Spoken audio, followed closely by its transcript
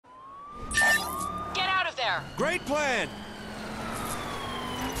there. Great plan!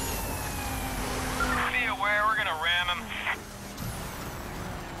 Be aware, we're gonna ram him.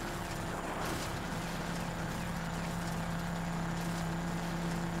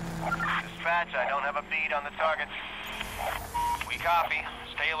 Dispatch, I don't have a bead on the target. We copy.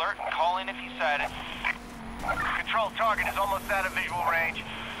 Stay alert and call in if you sight it. Control, target is almost out of visual range.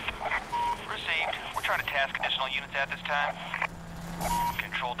 Received. We're trying to task additional units at this time.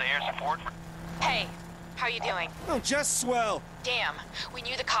 Control to air support. Hey, how you doing? Oh, just swell. Damn, we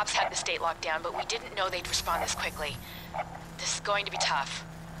knew the cops had the state locked down, but we didn't know they'd respond this quickly. This is going to be tough.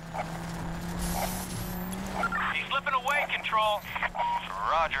 He's slipping away, Control.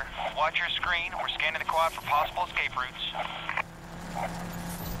 Roger. Watch your screen. We're scanning the quad for possible escape routes.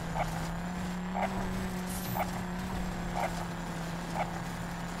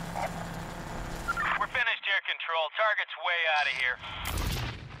 We're finished here, Control. Target's way out of here.